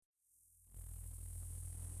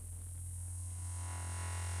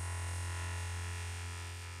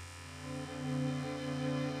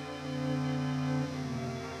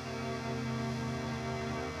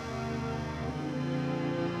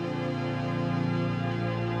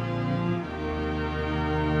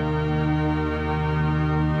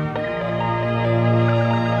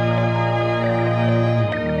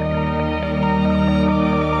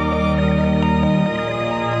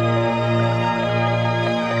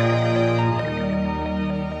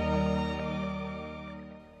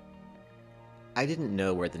I didn't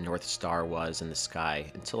know where the North Star was in the sky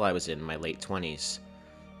until I was in my late 20s.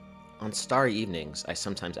 On starry evenings, I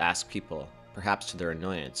sometimes ask people, perhaps to their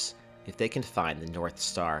annoyance, if they can find the North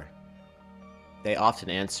Star. They often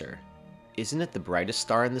answer, "Isn't it the brightest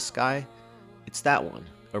star in the sky? It's that one,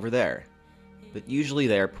 over there." But usually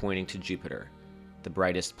they are pointing to Jupiter, the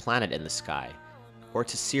brightest planet in the sky, or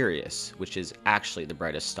to Sirius, which is actually the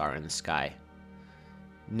brightest star in the sky.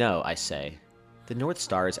 No, I say, the North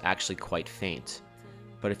Star is actually quite faint,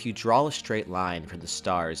 but if you draw a straight line from the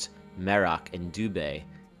stars Merak and Dubhe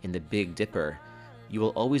in the Big Dipper, you will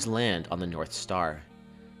always land on the North Star.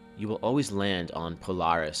 You will always land on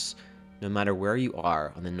Polaris, no matter where you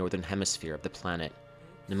are on the northern hemisphere of the planet,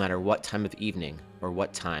 no matter what time of evening or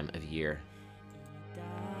what time of year.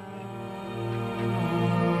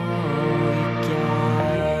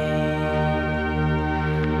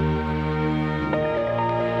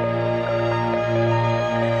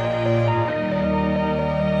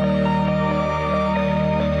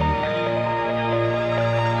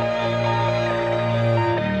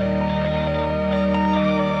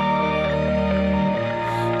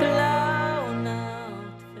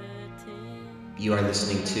 You are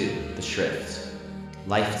listening to The Shrift,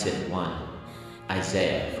 Life Tip 1,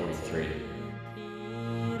 Isaiah 43.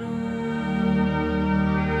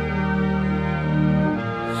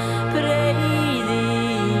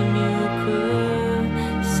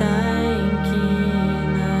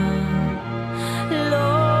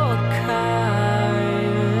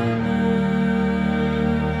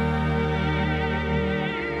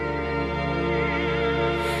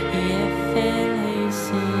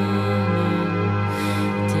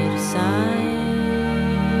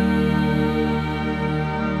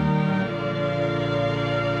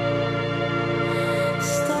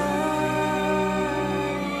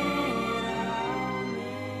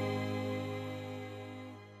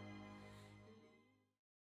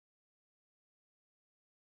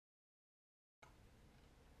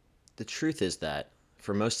 The truth is that,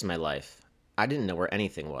 for most of my life, I didn't know where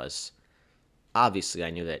anything was. Obviously, I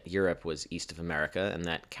knew that Europe was east of America and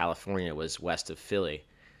that California was west of Philly,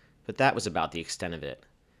 but that was about the extent of it.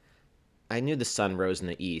 I knew the sun rose in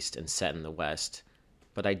the east and set in the west,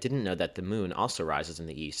 but I didn't know that the moon also rises in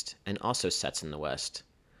the east and also sets in the west.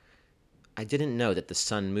 I didn't know that the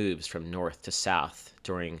sun moves from north to south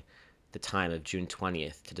during the time of June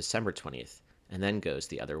 20th to December 20th, and then goes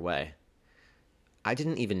the other way. I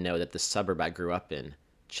didn't even know that the suburb I grew up in,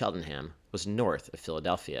 Cheltenham, was north of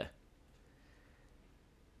Philadelphia.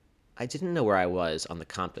 I didn't know where I was on the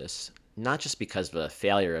compass, not just because of a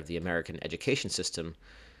failure of the American education system,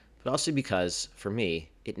 but also because, for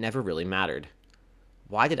me, it never really mattered.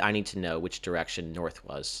 Why did I need to know which direction north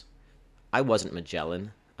was? I wasn't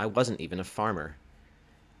Magellan. I wasn't even a farmer.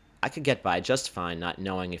 I could get by just fine not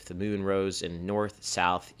knowing if the moon rose in north,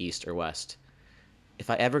 south, east, or west. If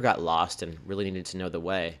I ever got lost and really needed to know the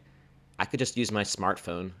way, I could just use my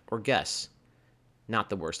smartphone or guess. Not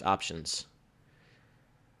the worst options.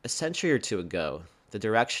 A century or two ago, the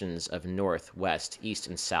directions of north, west, east,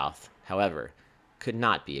 and south, however, could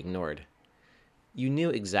not be ignored. You knew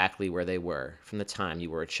exactly where they were from the time you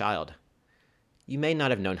were a child. You may not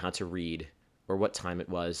have known how to read, or what time it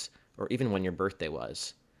was, or even when your birthday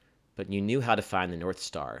was, but you knew how to find the North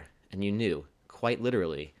Star, and you knew, quite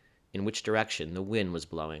literally, in which direction the wind was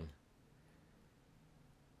blowing.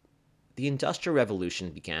 The Industrial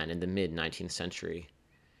Revolution began in the mid-19th century.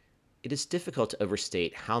 It is difficult to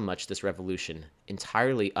overstate how much this revolution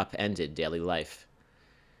entirely upended daily life.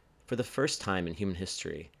 For the first time in human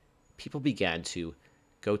history, people began to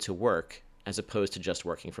go to work as opposed to just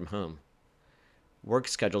working from home. Work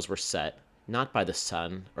schedules were set, not by the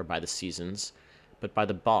sun or by the seasons, but by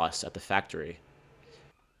the boss at the factory.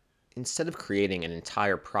 Instead of creating an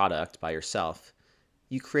entire product by yourself,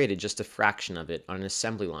 you created just a fraction of it on an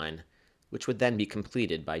assembly line, which would then be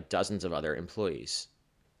completed by dozens of other employees.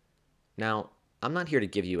 Now, I'm not here to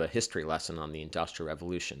give you a history lesson on the Industrial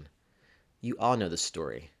Revolution. You all know the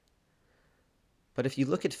story. But if you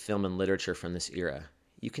look at film and literature from this era,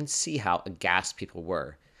 you can see how aghast people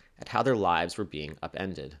were at how their lives were being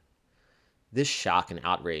upended. This shock and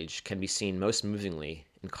outrage can be seen most movingly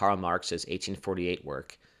in Karl Marx's 1848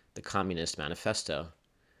 work, The Communist Manifesto.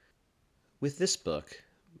 With this book,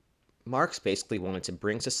 Marx basically wanted to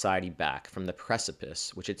bring society back from the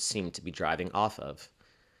precipice which it seemed to be driving off of.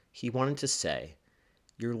 He wanted to say,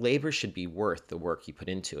 your labor should be worth the work you put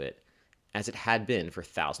into it, as it had been for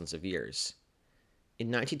thousands of years. In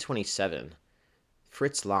 1927,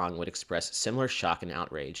 Fritz would express similar shock and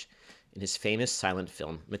outrage in his famous silent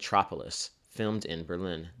film Metropolis, filmed in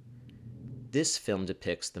Berlin. This film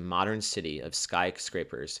depicts the modern city of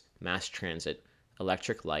skyscrapers, mass transit,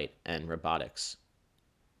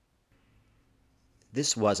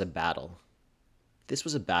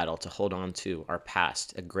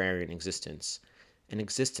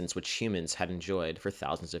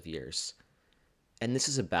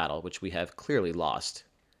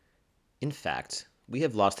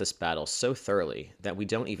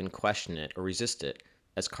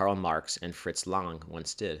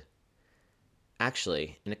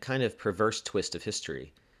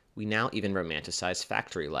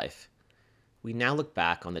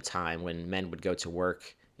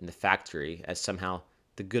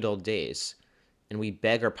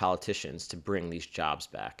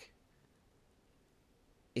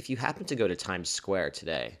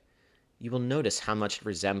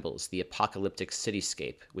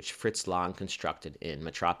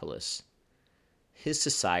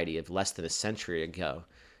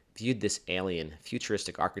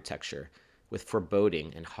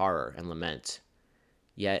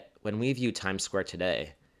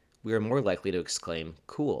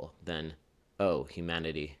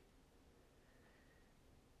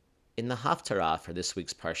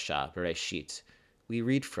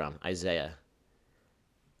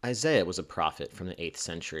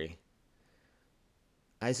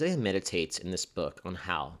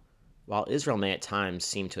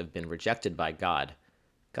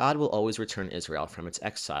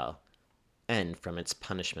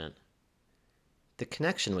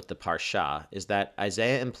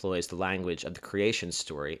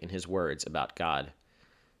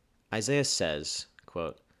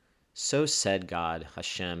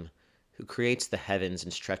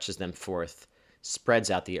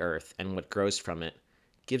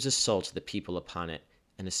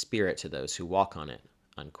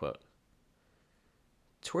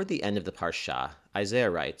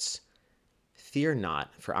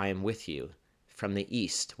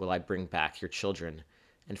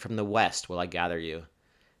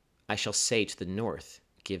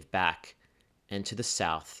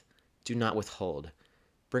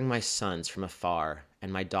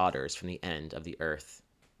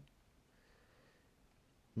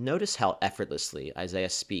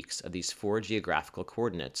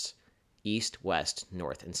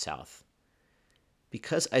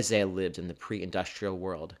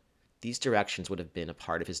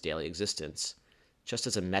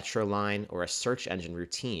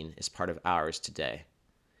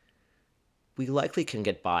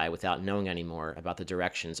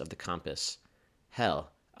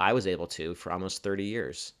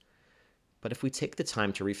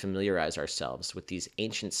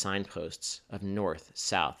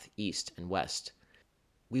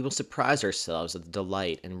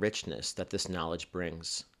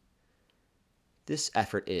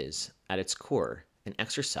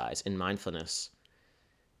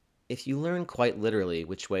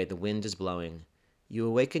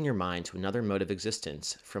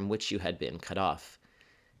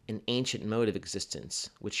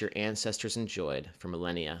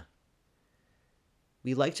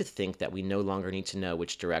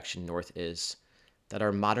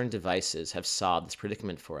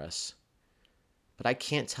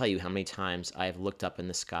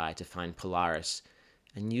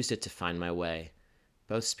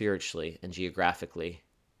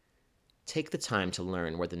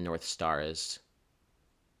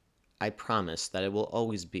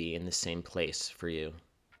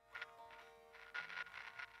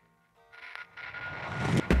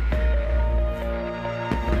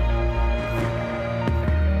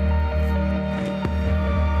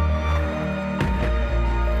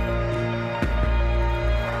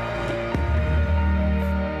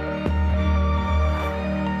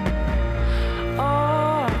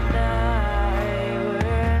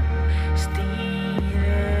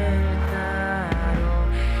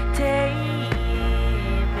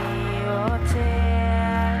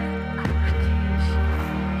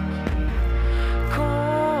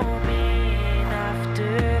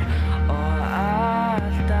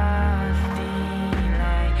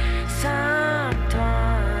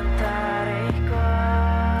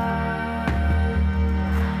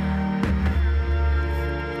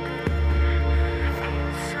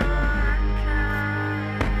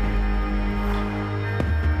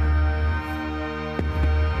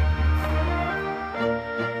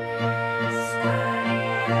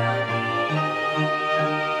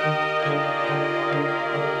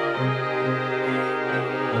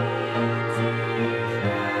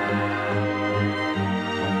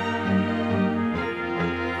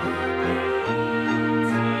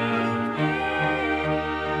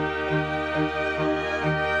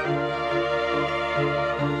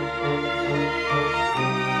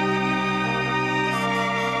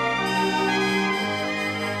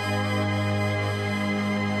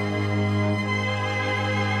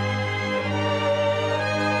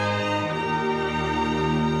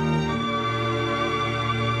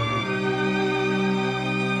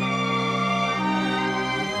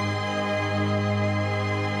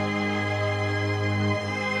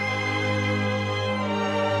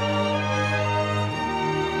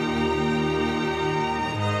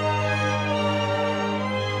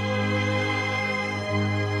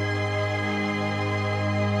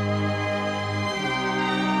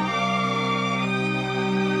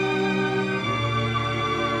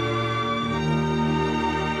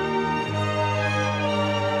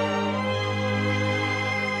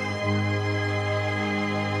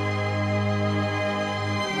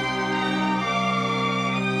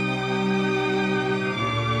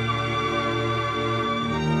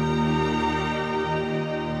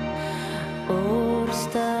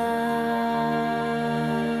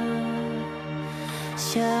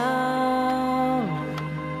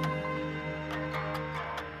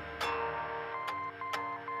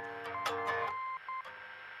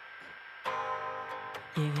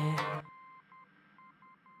 Yeah.